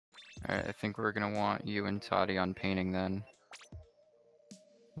Alright, I think we're gonna want you and Toddy on painting then.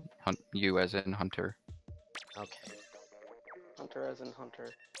 You as in Hunter. Okay. Hunter as in Hunter.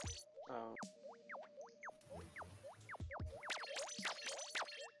 Oh.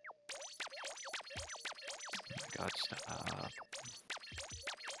 God, stop.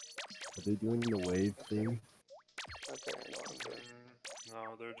 Are they doing the wave thing? Okay, I know what I'm doing.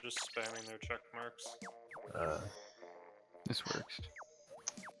 No, they're just spamming their check marks. This works.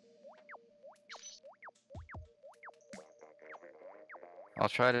 I'll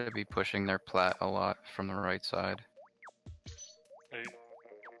try to be pushing their plat a lot from the right side. Hey,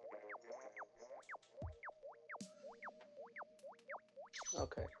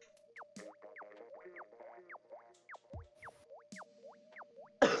 Okay.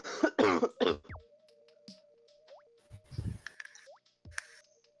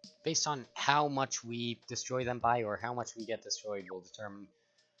 Based on how much we destroy them by, or how much we get destroyed, will determine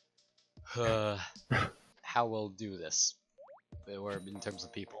how we'll do this, or in terms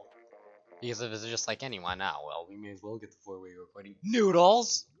of people. Because if it's just like anyone now, well, we may as well get the 4-way recording.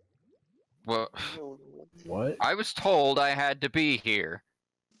 Noodles! Well, What? I was told I had to be here.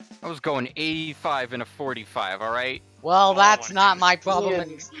 I was going 85 and a 45, alright? Well, that's my not goodness. my problem, You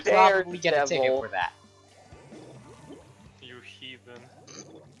and you probably get a ticket daredevil. for that. you heathen.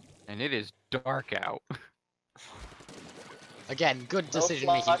 And it is dark out. Again, good No decision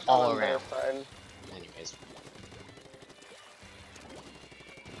making flash all on their around. side. Anyways,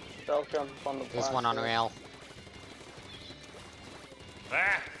 They'll jump on the there's one on blaster. rail.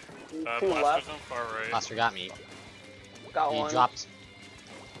 Ah! Two Blaster's left. on far right. Blaster got me. Got He one. dropped.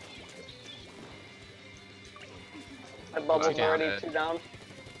 I bubbled Two down. already. 2 down.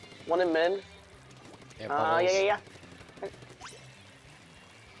 One in mid. There, Yeah, bubbles. yeah. I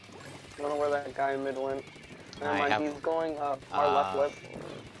don't know where that guy in mid went. Never I mind, have- he's going our left lip.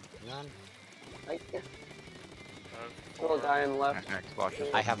 None. Little guy in left. Next watch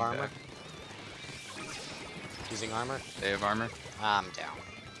is I have fucking armor. dead. Using armor. They have armor? I'm down.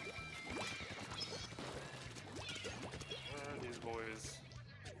 Where are these boys?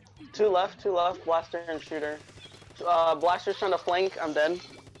 2 left, blaster and shooter. Blaster's trying to flank, I'm dead.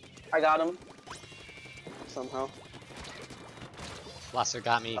 I got him. Somehow. Blaster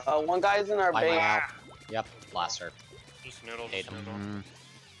got me. One guy's in our By my base. out. Yep, blaster. Just noodle, Hate just 'em. noodle.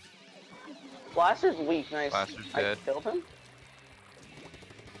 Blaster's weak, nice. Blaster's I dead. killed him?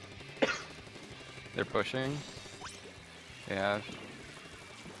 They're pushing. They have.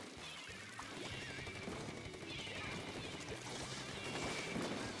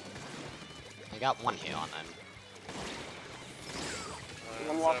 I got one hit on them.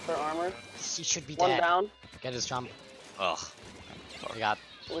 One lost their armor. He should be One dead. down. Get his jump. Ugh. I got.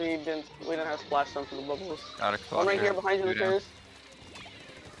 We didn't have splash down for the bubbles. Got a One right here cluster. behind you, Two down. Lucas.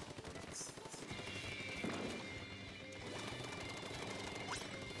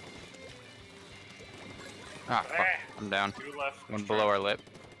 Ah, fuck. I'm down. 2 left. One below our lip.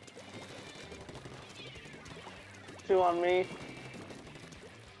 2 on me.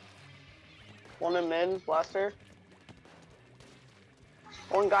 One in mid, blaster.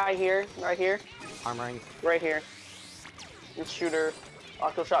 One guy here, right here, Armoring. right here. And shooter,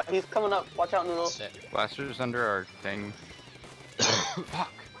 octo shot. He's coming up. Watch out, Noodle. That's it. Blaster's under our thing.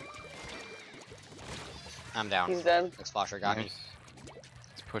 Fuck. I'm down. He's dead. This flasher got me. Nice.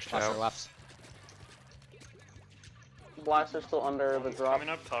 It's pushed Flasher out. left. Blaster's still under the One's drop. coming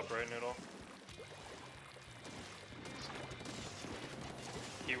up top right, noodle.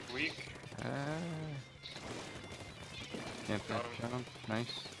 He weak. Can't Got finish him. jump. Nice.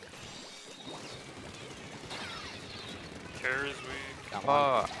 Care is weak. Got one.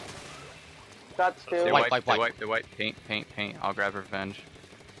 Oh, Got 2. they Wipe, wipe, wipe, they wipe. wipe, they wipe. Paint, paint, paint. I'll grab revenge.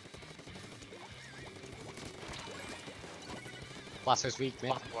 Blaster's weak,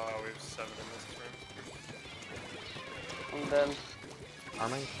 mid. Wow, we have 7 in this turn. I'm dead.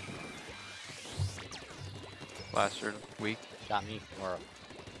 Armoring. Blaster weak. Got me. Or.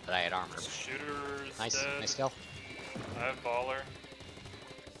 But I had armor. Shooter's Nice. dead. Nice kill. I have baller.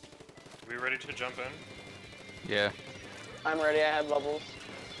 We ready to jump in? Yeah. I'm ready. I have bubbles.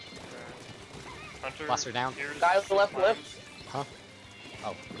 Okay. Hunter. Blaster down. here's Guys, left lip. mines. Huh?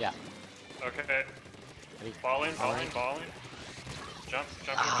 Oh, yeah. Okay. Ready? Balling, balling, Alright. balling. Jump,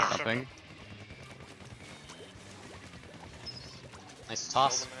 jump, Ah. jump, jump, Nothing. jump. Nice Kill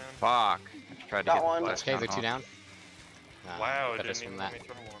toss. the man. Fuck. I tried to Got get one. the blast Okay, they're count 2 off. down. Nah, Wow, better didn't swim even that. let me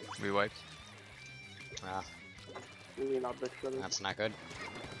throw one. We wiped. Ah, Really not big shooter. that's not good.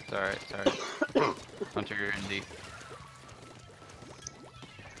 It's alright, it's alright. Hunter, you're in deep.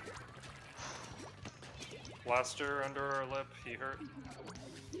 Blaster under our lip, he hurt.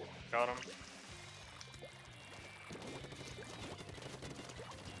 Got him.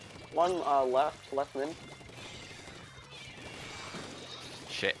 One left mid.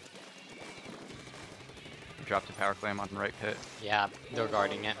 Shit. Dropped a power clam on the right pit. Yeah, they're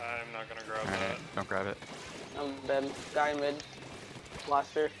guarding it. I'm not gonna grab Alright, that. don't grab it. I'm dead. Guy mid.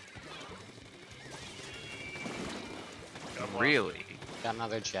 Blaster. Got one. Really? Got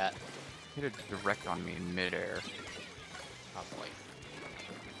another jet. Hit it direct on me in midair. Oh boy.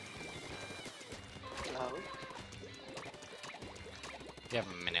 No. We have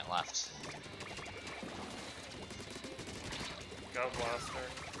a minute left. Got blaster.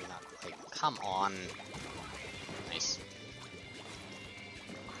 We're not quite. Come on. Nice.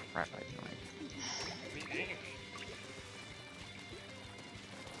 Crap, I joined. Me ink.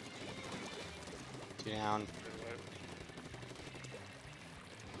 2 down.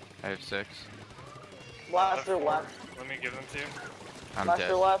 I have 6. Blaster Four. left. Let me give them to you. I'm Blaster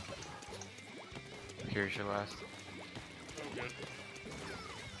dead. left. Here's your last. Oh, good.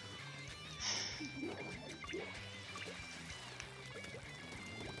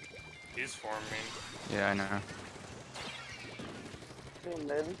 He's forming. Yeah, I know. Two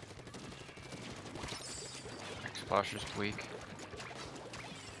mid. Explosion's weak.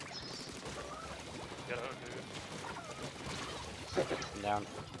 Get out, dude. I'm down.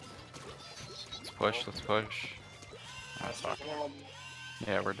 Let's push, let's push. Oh, fuck.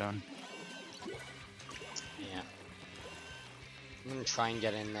 Yeah, we're done. Yeah. I'm gonna try and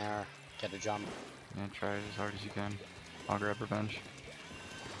get in there. Get a jump. Yeah, try it as hard as you can. I'll grab revenge.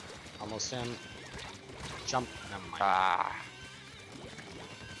 Almost in. Jump. Never mind. Ah.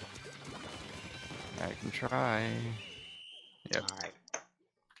 I can try. Yep. Alright.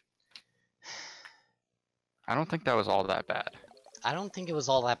 I don't think that was all that bad. I don't think it was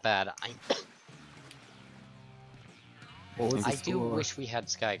all that bad. What was the I do score? wish we had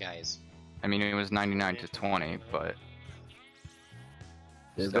Skyguys. I mean, it was 99 to 20, but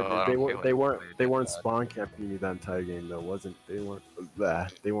Yeah, still, I they, don't weren't. feel They like weren't. played They it weren't bad. spawn camping you that entire game though. Wasn't? They weren't.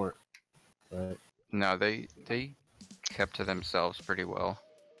 They weren't. Right. No, they kept to themselves pretty well.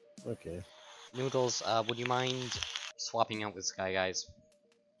 Okay. Noodles, would you mind swapping out with Skyguys?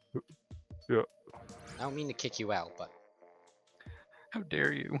 Yeah. I don't mean to kick you out, but How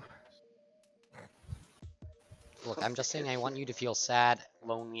dare you? look, I'm just saying I want you to feel sad,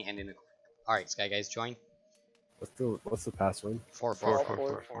 lonely, and in a... Alright, Skyguys, join. What's the password? 4-4.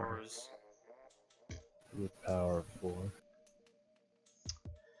 Four. Fours. The power of 4.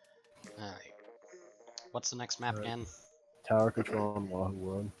 Alright. What's the next map Alright. again? Tower control on Wahoo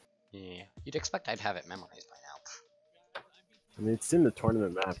World. Yeah. You'd expect I'd have it memorized by now. I mean, it's in the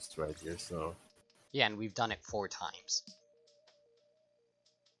tournament maps right here, so. Yeah, and we've done it 4 times.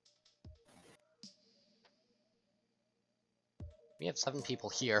 We have 7 people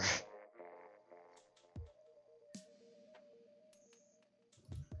here.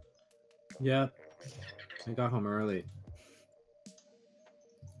 Yeah, I got home early.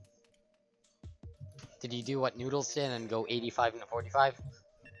 Did you do what Noodles did and go 85 into 45?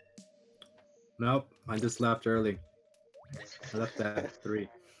 Nope, I just left early. I left at 3.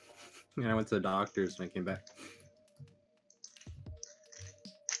 And I went to the doctor's when I came back.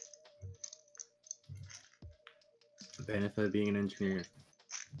 The benefit of being an engineer.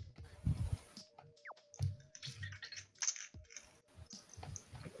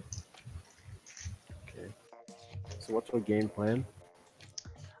 Okay. So what's our game plan?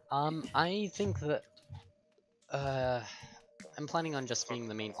 I think that, I'm planning on just being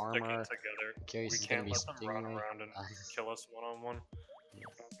the main Sticking armor. together. Curious We is gonna can't be let them run Stingray. around and kill us one-on-one.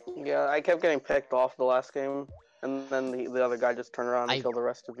 Yeah, I kept getting picked off the last game, and then the other guy just turned around and I- killed the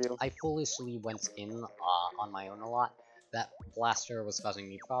rest of you. I foolishly went in on my own a lot. That blaster was causing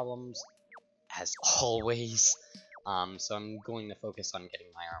me problems, as always. So I'm going to focus on getting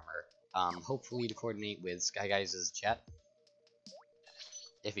my armor. Hopefully to coordinate with Skyguys' jet.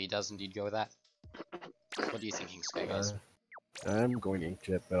 If he does indeed go with that. What are you thinking, Skyguys? I'm going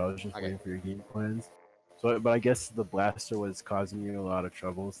inkjet, but I was just Okay. waiting for your game plans. So, but I guess the blaster was causing you a lot of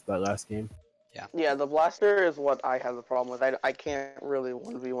troubles that last game. Yeah, the blaster is what I have the problem with. I can't really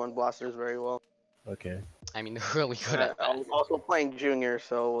 1v1 blasters very well. Okay. I mean, they're really good at I that. was also playing junior,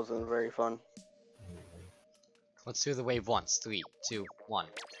 so it wasn't very fun. Let's do the wave once. 3, 2, 1.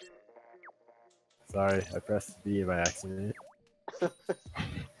 Sorry, I pressed B by accident.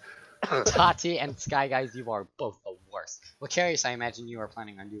 Tati and Skyguys, you are both the worst. Well, Curious, I imagine you are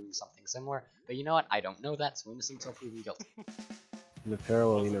planning on doing something similar, but you know what? I don't know that, so innocent until proven guilty. In the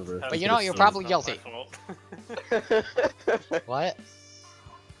parallel universe. But you we know could've what, you're seen- probably It's not my guilty. fault. What?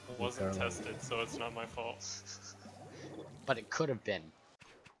 It wasn't Parallel. tested, so it's not my fault. But it could have been.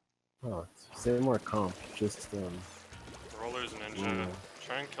 Oh, say more comp. Just Roller's ninja. Mm.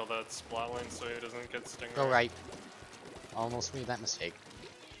 Try and kill that splatling so he doesn't get stingray. Go right. Almost made that mistake.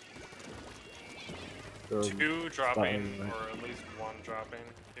 throw 2 dropping, splatling, right. or at least 1 dropping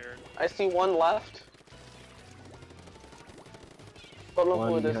here. I see one left. Don't know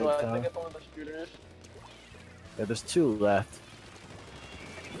who One it is, behind but I tower. think it's one of the shooters. Yeah, there's 2 left.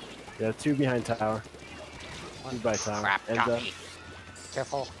 Yeah, 2 behind tower. One By tower. crap And, got me.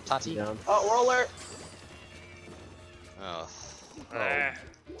 Careful, Tati. Down. Oh, roller! Oh, Ah,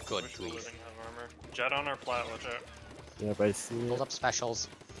 good wish grief. we didn't have armor. Jet on our plat, watch out. Yeah, but I see it. Build up specials.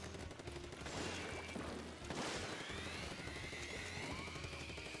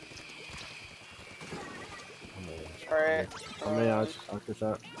 Alright. Oh my gosh, after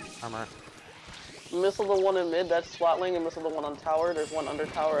shot. Armor. Missile the one in mid, that's Swatling, and missile the one on tower. There's one under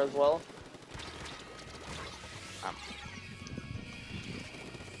tower as well.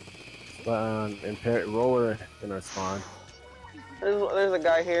 But roller in our spawn. There's a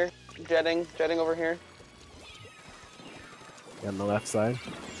guy here. Jetting over here. Yeah, on the left side.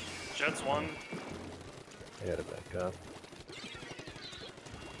 Jet's 1. I gotta back up.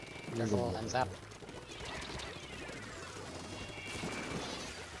 Careful, and zap.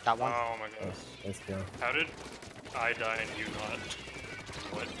 Got one. Oh my goodness. Let's go. How did I die and you not?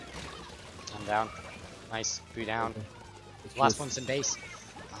 What? I'm down. Nice. 3 down. It's Last just- one's in base.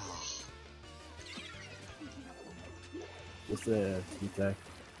 Just a T-Tech.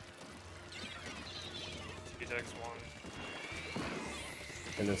 T-Dex 1.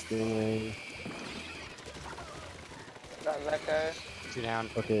 And a Stingray. Got that guy. 2 down.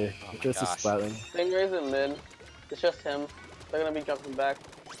 Okay, Oh my just a gosh. Splatling. Stingray's in mid. It's just him. They're gonna be jumping back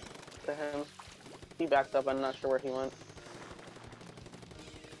to him. He backed up, I'm not sure where he went.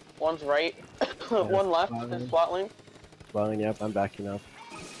 One's right. One left is Swatling. Splatling, yep, I'm backing up.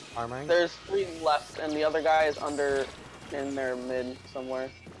 Armoring. There's 3 left, and the other guy is under in their mid somewhere.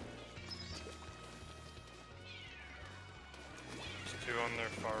 There's 2 on their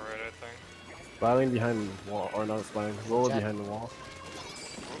far right, I think. Splatling behind the wall, or not Splatling, roller Jet. behind the wall.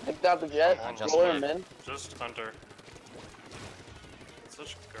 I got the jet. Come on, just Roller mid. mid. Just Hunter. It's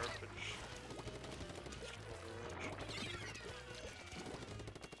such garbage.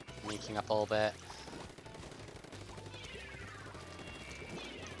 Making up a little bit.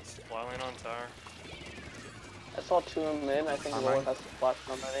 Splatling on tower. I saw 2 in mid. I think Alright. Roller has the flash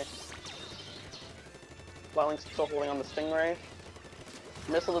already. Swattling's still holding on the Stingray.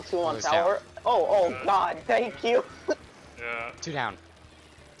 Missile the 2 on Goes tower. Oh Good. god, thank you! Yeah. 2 down.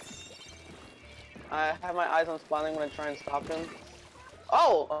 I have my eyes on Spawning when I try and stop him.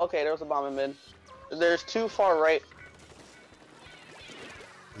 Oh, okay, there was a bomb in mid. There's 2 far right.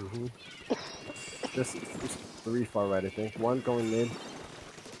 Mm-hmm. just 3 far right, I think. 1 going mid.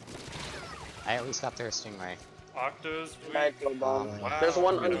 I at least got their Stingray. Octo's Guy weak. killed bomb. Wow. There's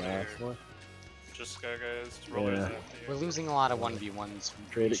one we under. don't Last care. one. Just Skyguys. Rollers Yeah. after We're you. losing a lot of 1v1s.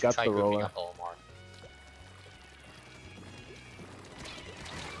 We Traded- should got try the grouping roller. up a little more.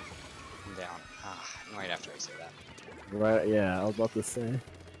 I'm down. Right after I say that. Right, yeah, I was about to say.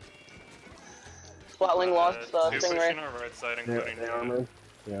 Splatling lost 2 pushing Stingray. our right side, They including Jet. armored.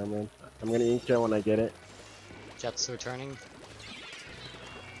 They armored. I'm gonna ink it when I get it. Jets returning.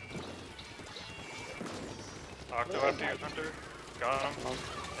 Octo after you, Hunter. Got him.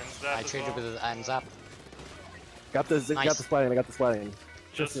 And Zap I as traded well. with Zap. Got the Nice. got the Splatling, I got the Splatling.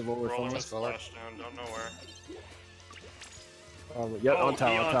 Just a roller roller somewhere. was Roller. splashed down, don't know where. Yep, Oh, on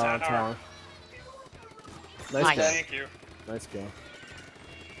tower, he on on tower, on tower. tower. Nice, Nice. kill. Thank you. Nice kill.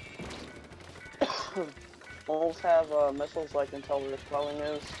 Wolves have missiles, so I can tell where the Splatling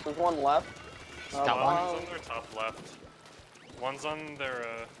is. There's 1 left. Got one. One's on their top left. One's on their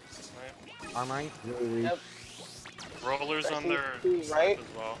snipe. Armoring. Really weak. Yep. Rollers I on see their 2 snipe right. as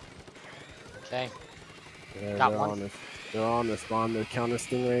well. Okay. Yeah, Got they're one. on this. They're on the spawn. They're counter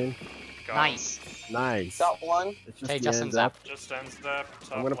Stingray. Got Nice. Nice. Got 1. It's just Okay, the Justin ends Zap. up. him. Just ends that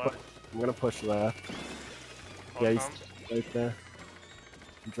top I'm gonna left. I'm gonna push left. I'll Yeah, come. he's right there.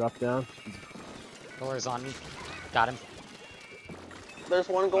 Drop down. Roller's on me. Got him. There's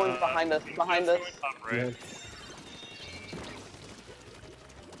 1 going behind us. Behind us. Jet's going top right.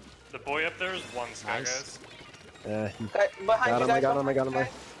 The boy up there is 1 Sky Nice. Guys. Yeah, he Guy, behind got you him. guys. I got him. I behind got you him.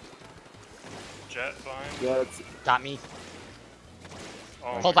 guys. Jet behind. Yeah, it's Got me.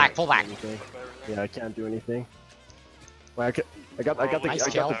 Oh, Pull my back, God. pull back. anything. Flip everything. Yeah, I can't do anything. Well, I got the Nice I got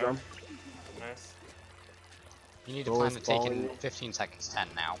the kill. drum. Nice. You need to Roller's plan to take in falling. 15 seconds 10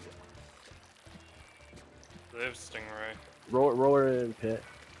 now. They have Stingray. Roller in pit.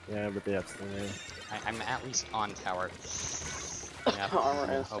 Yeah, but they have Stingray. I'm at least on tower. Yeah. Armor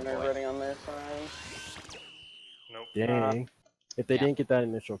and Oh, center boy. ready on their side. Nope. Dang. If they yeah. didn't get that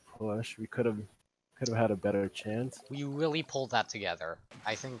initial push, we could have had a better chance. We really pulled that together.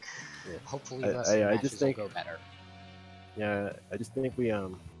 I think Yeah. hopefully the rest of the I just matches think will go better. yeah, I just think we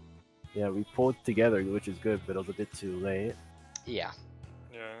we pulled together, which is good, but it was a bit too late. Yeah.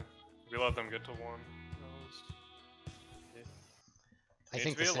 Yeah. We let them get to one. I Need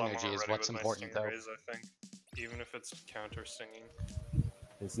think to the be a lot synergy more is ready what's with my important though. stingrays, I think. Even if it's counter stinging.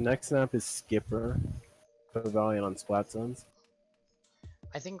 His next snap is Skipper. Put a Valiant on splat zones.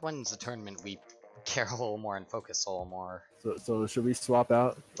 I think when it's a tournament we care a little more and focus a little more. So should we swap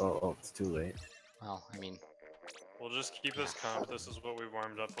out? Oh, it's too late. Well, I mean, We'll just keep this comp. This is what we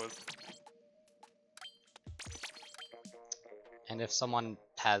warmed up with. and if someone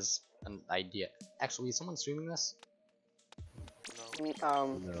has an idea. Actually, is someone streaming this? No.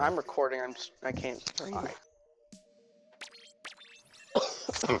 No. I'm recording. I can't stream. Alright.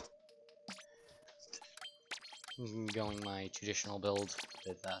 I'm going my traditional build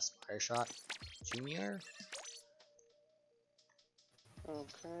with Spire Shot Junior.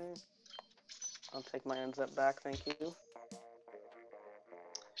 Okay. I'll take my NZ back, thank you.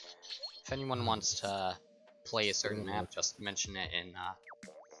 If anyone wants to play a certain map, just mention it in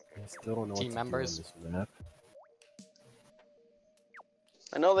I still don't know Team what to members. do on this map.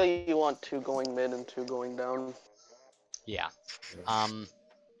 I know that you want 2 going mid and 2 going down. yeah.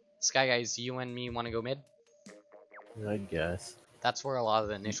 Skyguys, you and me want to go mid? I guess. That's where a lot of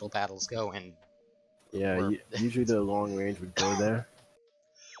the initial battles go, and Yeah, We're- usually the long range would go there.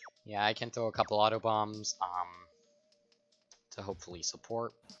 yeah, I can throw a couple auto bombs to hopefully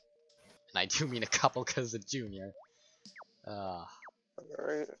support. And I do mean a couple because of Junior. Alright.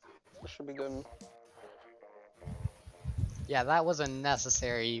 That should be good. Yeah, that was a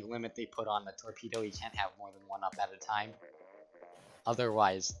necessary limit they put on the torpedo. You can't have more than one up at a time.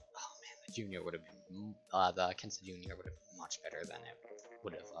 Otherwise, oh man, the Junior would have been, the Kensa Junior would have been much better than it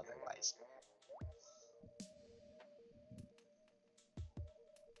would have otherwise.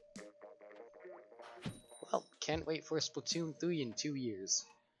 Well, can't wait for Splatoon 3 in 2 years.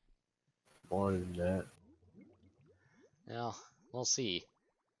 More than that. Well, we'll see.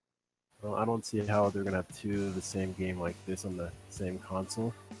 Well, I don't see how they're gonna have 2 of the same game like this on the same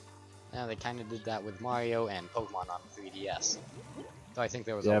console. Yeah, they kind of did that with Mario and Pokemon on 3DS. So I think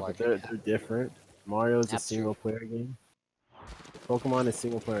there was a Yeah, large but they're gap. different. Mario's That's a single player game. Pokemon is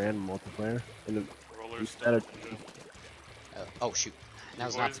single player and multiplayer. And the, Rollers Instead of- still ninja. Oh shoot,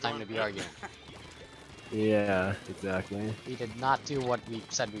 now's not the time to be arguing. yeah, exactly. We did not do what we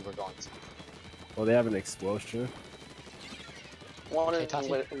said we were going to. Well, they have an explosion. One Okay, is Tati.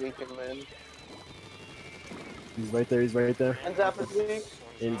 weak in mid. He's right there. He's right there. And Zap is weak.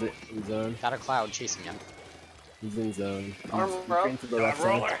 In zone. Got a cloud chasing him. He's in zone. He's Armor up. going to the left side.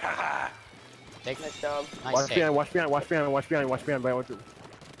 Roller! Haha! Take Nice job. nice Watch take. behind. Watch behind. Watch behind. Watch behind. Watch behind.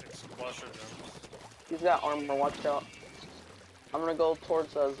 Explosion jumps. He's got armor, watch out. I'm gonna go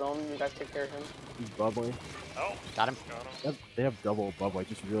towards zone. You guys take care of him. He's bubbling. Oh, Got him. got him. They have double bubble. I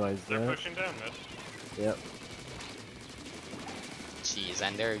just realized They're that. pushing down mid. Yep. Jeez,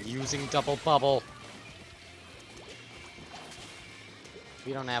 and they're using double bubble.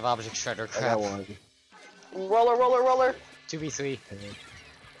 We don't have object shredder. I Crap. got one. Roller! 2v3.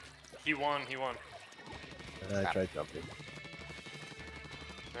 He won, he won. I tried jumping.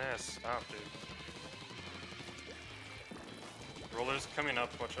 Man, stop, dude. Roller's coming up,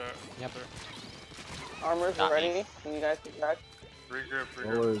 watch out. Yep. There. Armor's Got me. ready. Can you guys get back? Regroup.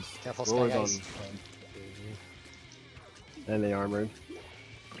 Rollers. Careful, Rollers Skyguys. And they armored.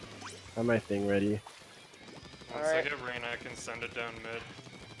 Got my thing ready. Once I Alright. get rain, I can send it down mid.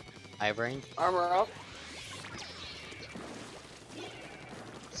 I have rain. Armor up.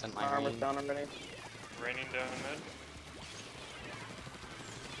 Sent my Armor's rain. down already. Raining down mid.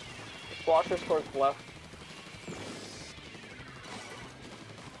 Splashers towards left.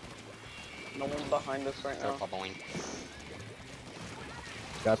 No one's behind us right They're now. bubbling.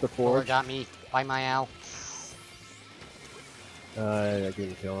 Got the Roller forge. got me. Bye, my owl. I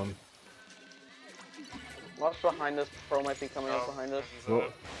didn't kill him. Watch behind us. Pro might be coming up behind us. Is Well,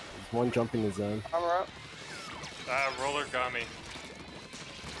 that- there's one jumping the zone. Armor up. Roller got me.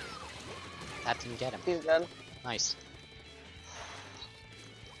 That didn't get him. He's dead. Nice.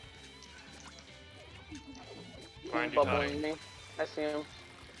 Find He's you, bubbling Tati. me. I see him.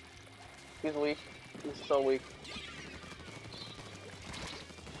 He's weak. He's so weak.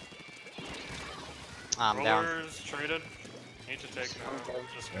 I'm down. Rollers traded. Need to take now. I'm dead.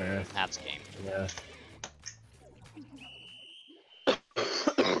 Just Yeah. That's game. Yeah.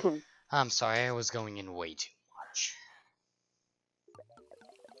 I'm sorry, I was going in way too much.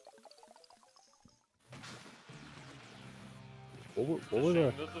 What was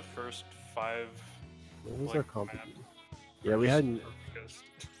Ashamed of the first 5 our like, competition? map Yeah, we just had focused.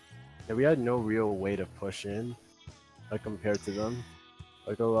 we had no real way to push in, like compared to them.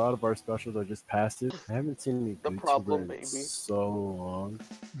 Like a lot of our specials are just passive. I haven't seen any The good problem, tuber in baby. so long.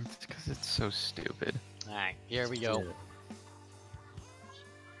 It's because it's so stupid. Alright, here we go. Yeah.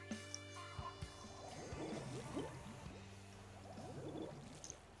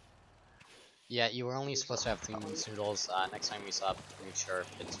 Yeah, you were only supposed to have 3 moon noodles. Next time we sub, make sure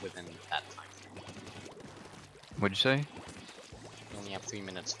it's within that time frame. What'd you say? You only have 3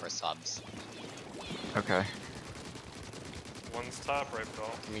 minutes for subs. Okay. One's top right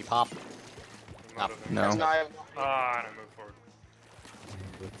ball. Can we pop? I'm out of it. No. No, I have Ah, and I moved forward.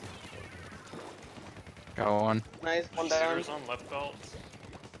 Go on. nice one down. Shooters on left belt.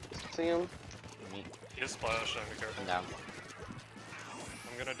 See him. Me. He is splash, be careful. I'm down.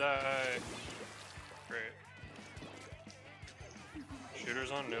 I'm gonna die. Great.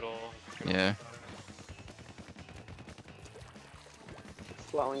 Shooters on noodle. Yeah.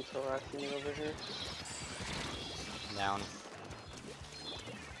 Plowing harassing me over here. I'm down.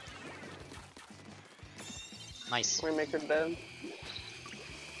 Nice. Rainmaker dead.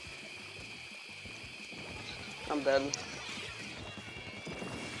 I'm dead.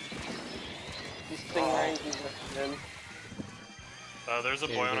 He's stingray, he's dead. There's a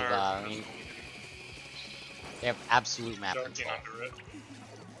Okay, boy on we our. got- They have absolute map Joking control. under it.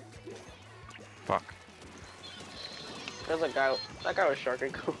 Fuck. There's a guy. That guy was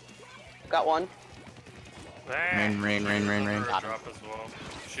sharking. Got one. Rain, rain, rain, rain, rain. Got him. Drop as well.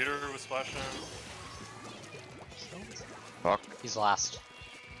 Shooter was splashing. Fuck. He's last.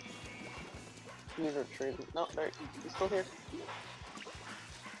 He's retreating. No, there. He's still here.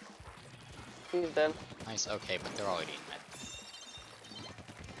 He's dead. Nice, okay, but they're already in mid.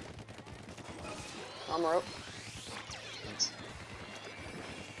 On the rope. Thanks.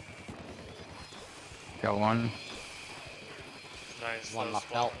 Got one. Nice. One that was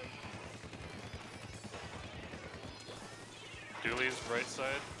left belt. Dooley's right side.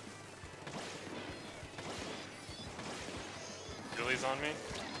 Dooley's on me.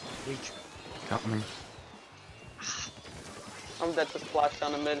 Reach. Coming. I'm dead to splash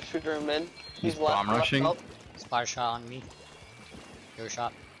down the mid. Shooter in mid. He's left, bomb left rushing. belt. Splash shot on me. Your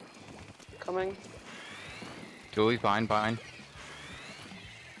shot. Coming. Dooley's behind.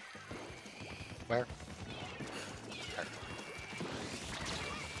 Where?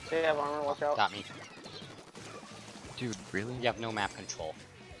 They have armor. Watch out. Got me. Dude, really? You have no map control.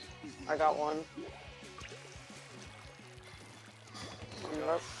 I got one. I'm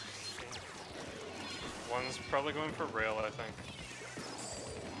up. One's probably going for rail, I think.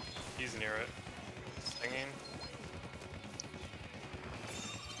 He's near it. Stinging.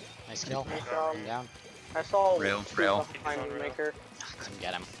 Nice kill. Nice job. I'm down. I saw Rail, two rail. behind He's on rail. Maker. Couldn't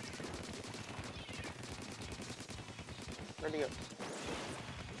get him. Where'd he go?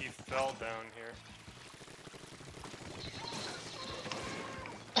 He fell down here.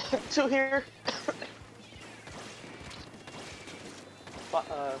 Two here. But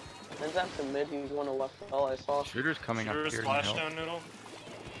is that the mid? He's one to left bell. I saw. Shooter's coming up Shooter's here to splash help. down noodle.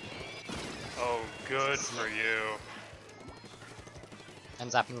 Oh, good for you.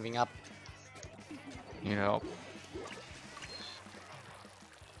 Ends up moving up. Need help.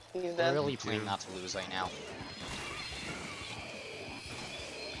 He's We're dead. really playing not to lose right now.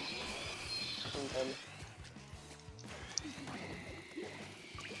 I'm dead.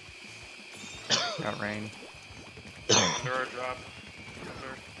 Got rain. Under our drop.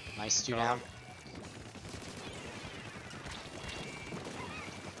 Under. Nice, two down.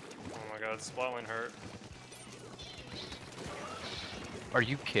 Oh my god, Splatling hurt. Are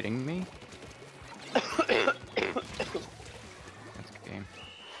you kidding me? That's a game.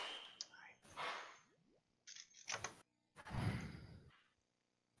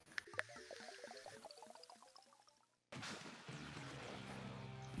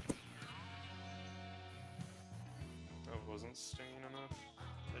 I wasn't stinging enough.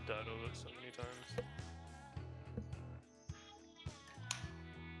 I died of it so many times.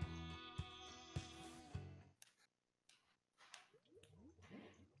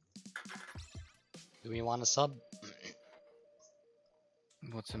 Do we want to sub?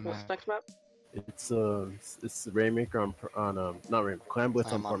 What's a What's map? next map? It's Rainmaker on not Rain Clan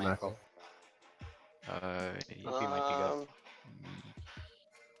Blitz on Clam on Port macro. Mackerel. EP Um, might be go.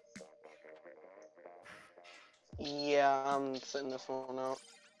 Yeah, I'm sitting this one out.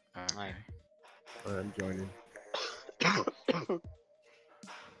 Okay. I'm joining.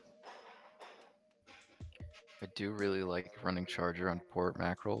 I do really like running Charger on Port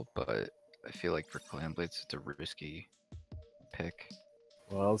Mackerel, but I feel like for Clan Blitz it's a risky pick?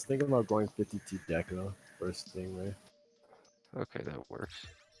 Well, I was thinking about going 52 Deco for a Stingray. Okay, that works.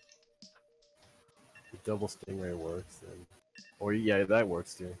 The double Stingray works, and or yeah, that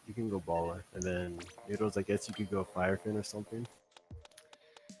works too. You can go Baller, and then Noodles. I guess you could go Firefin or something.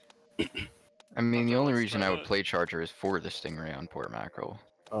 I mean, the only let's reason try I would that. play Charger is for the Stingray on Port Mackerel.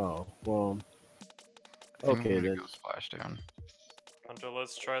 Oh well. I think Okay I'm gonna then. go Splashdown. Hunter,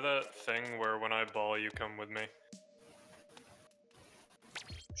 let's try that thing where when I ball, you come with me.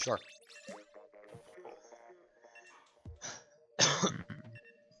 Sure.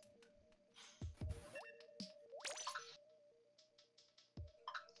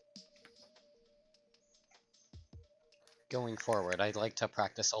 Going forward, I'd like to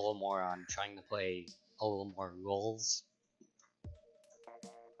practice a little more on trying to play a little more roles,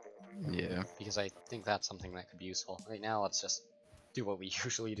 Yeah. because I think that's something that could be useful. Right now, let's just do what we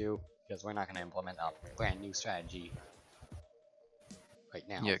usually do, because we're not going to implement a brand new strategy right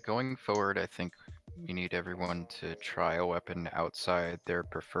now. Yeah, going forward, I think we need everyone to try a weapon outside their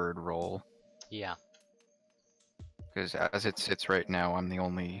preferred role. Yeah. Because as it sits right now, I'm the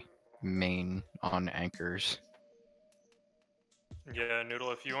only main on anchors. Yeah,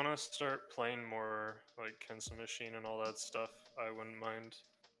 Noodle, if you want to start playing more like Kensa Machine and all that stuff, I wouldn't mind.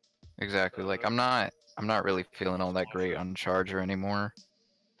 Exactly. Like I'm not really feeling all that great on Charger anymore.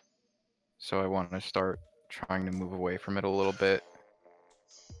 So I want to start trying to move away from it a little bit.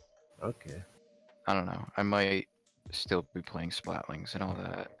 Okay. I don't know. I might still be playing Splatlings and all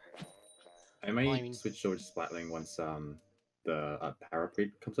that. I might Well, I mean- switch over to Splatling once the power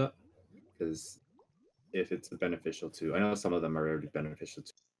upgrade comes up, because if it's beneficial to, I know some of them are already beneficial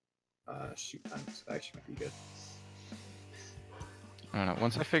to shoot times. That actually might be good. I don't know.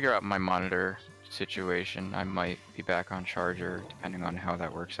 Once I figure out my monitor situation, I might be back on Charger, depending on how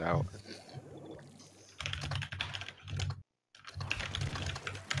that works out.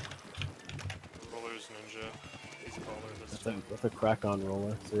 Roller's Ninja. He's a baller this That's time. a crack on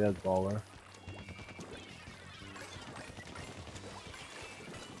roller, so he has Baller.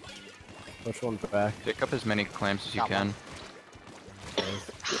 Push one back. Pick up as many clamps as you Got can.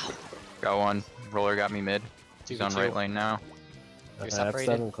 Got one. Roller got me mid. He's on 2v2. right lane now. You're I have separated?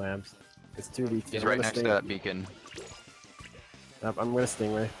 7 clamps. It's 2d2. He's right next to that beacon. Yep, I'm gonna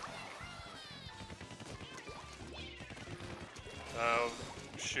Stingray.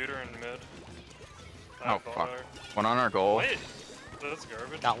 Shooter in mid. Oh, Baller. fuck. One on our goal. Wait, that's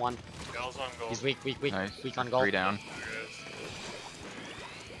garbage. Got one. Gal's on goal. He's weak, weak, Nice. weak on goal. 3 down.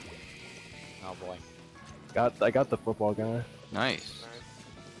 Oh boy. I got the football guy. Nice.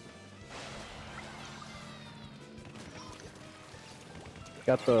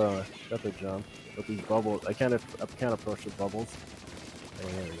 Got the jump. With these bubbles. I can't approach the bubbles. Oh,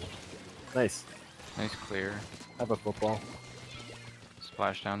 there we go. Nice. Nice clear. Have a football.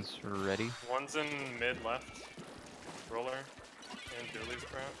 Splashdown's ready. One's in mid left. Roller. And Doolies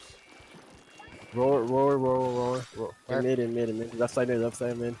perhaps. Roller. Where? Mid. Left side mid.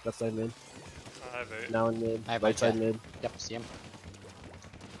 I have 8. Now in mid. I have Right side eight. mid. Yep, see him.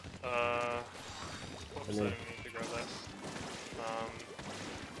 Oops, I then- didn't mean to grab that.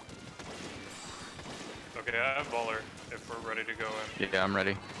 Okay, I have baller if we're ready to go in. Yeah, I'm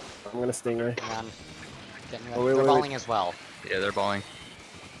ready. I'm gonna Stingray. Hang on. Getting Oh, ready. wait, They're wait, balling as well. Yeah, they're balling.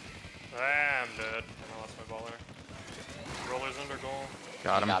 Ah, I'm dead. And I lost my baller. Roller's under goal.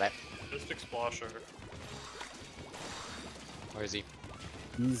 Got him. Got it. Just Explosher. Where is he?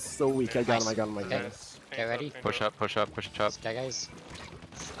 He's so weak. I got him. Okay. Nice. Okay, ready? Push up, push up, push up. Skyguys.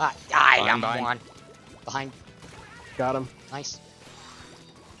 Ah, I am Behind. one. Behind. Got him. Nice.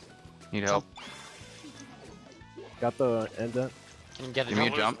 Need help. Got the end up. Can you get it? Give me a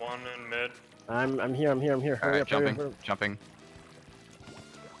up? Roller's jump. one in mid. I'm here. Hurry Alright, up, hurry jumping. up. Jumping.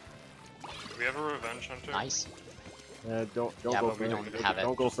 Do we have a revenge hunter? Nice. Don't Yeah, go but for we it. don't have it.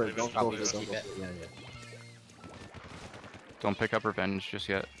 Don't go for it. Just Don't probably go for it. just Don't keep go it. for it. Yeah. Don't pick up revenge just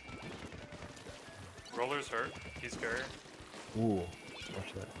yet. Roller's hurt. He's carrier. Ooh.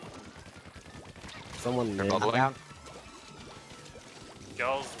 Watch that. Someone They're mid. I'm bubbling. down.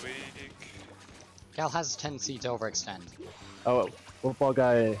 Gal's weak. Gal has a tendency to overextend. Oh, football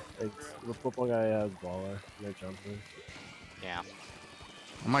guy. The football guy has baller. They're jumping. Yeah.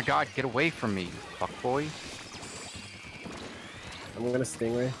 Oh my god, get away from me, fuckboy. I'm gonna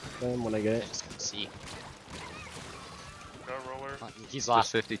Stingray them when I get I it. just can see. Got roller. He's Just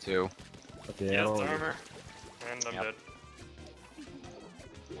lost. 52. Okay, He I has don't. armor. And I'm Yep. dead.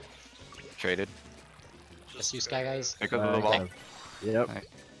 Traded. Just use Skyguys. Pick up the ball. Okay. Yep.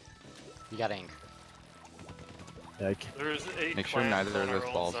 You got ink. Yeah, There's 8 Make sure clans neither on of our those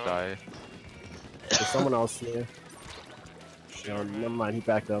old balls zone. die. there's someone else here. shoot No, him, never man. mind, he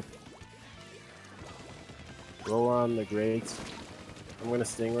backed up. Roll on the grades. I'm gonna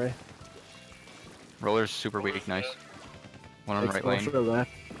Stingray. Roller's super Roller's weak, nice. dead. One on right lane. Exposure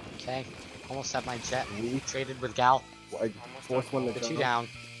left. Okay, almost have my jet. Weak. Traded with Gal. I forced one to The 2 jump. down.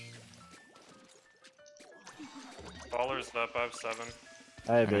 Baller's up, I have 7.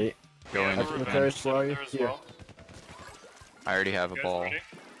 I have Okay. 8. Go in. Yeah, Revenge. revenge Sorry, sitting there as here. well. I already have a You guys ball. ready?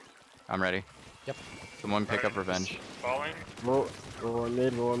 I'm ready. Yep. Someone pick up Alright, revenge. Falling. Roll on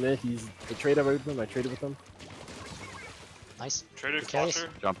mid, roll on mid. He's I traded with him. I traded with him. Nice. Traded Okay. Flusher.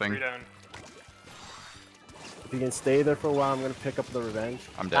 Jumping. 3 down. If you can stay there for a while, I'm gonna pick up the revenge.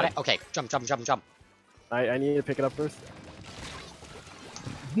 I'm Got dead. it. Okay, jump, jump, jump, jump. I need to pick it up first.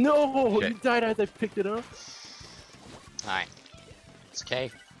 No, Shit. you died as I picked it up. Alright. It's okay.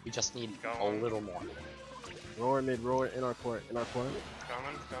 We just need a Going. little more. Roller mid, roller in our corner, Coming.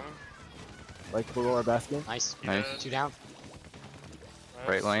 like below our basket. Nice. Nice. Yeah. 2 down.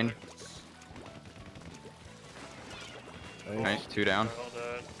 Right lane. 6. Nice, 2 down. All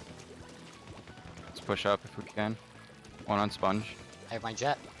dead. Let's push up if we can. One on sponge. I have my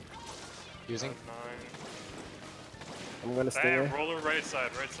jet. Using. 9. I'm gonna stay Bam, there. roller right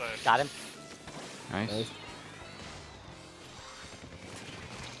side, right side. Got him. Nice. Nice.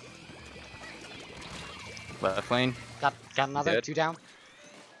 Left lane. Got another. Dead. 2 down.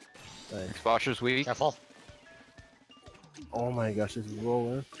 Nice. Expossure's weak. Careful. Oh my gosh, this is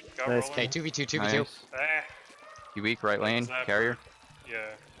rolling. Got Nice. rolling. Okay, 2v2, 2v2. Nice. Ah, You weak, right lane. Zap. Carrier. yeah.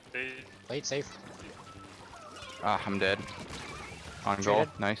 They Wait, safe. Ah, I'm dead. On goal.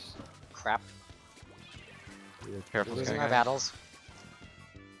 Traded. Nice. Crap. Careful, Losing Skyguys. our battles.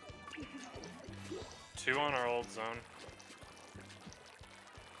 2 on our old zone.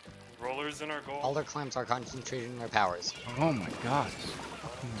 Rollers in our goal. All their clams are concentrating their powers. Oh my god. This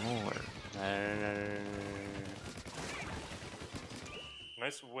fucking roller.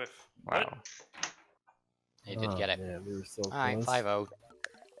 Nice whiff. Wow. They did get it. Man, we were so Alright, close. 5-0.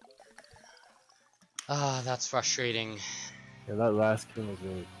 Ah, that's frustrating. Yeah, that last game was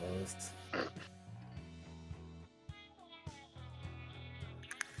really close.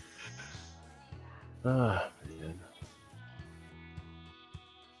 Ah, man.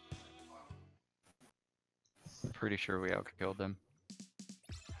 Pretty sure we outkilled them.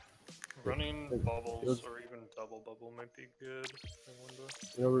 Running It bubbles was- or even double bubble might be good. I wonder.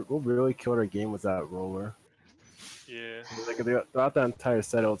 You know, what really killed our game was that roller. Yeah. Like throughout that entire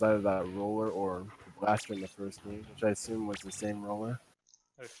set, it was either that roller or the blaster in the first game, which I assume was the same roller.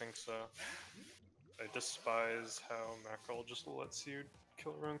 I think so. I despise how Mackerel just lets you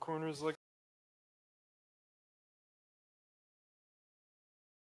kill around corners like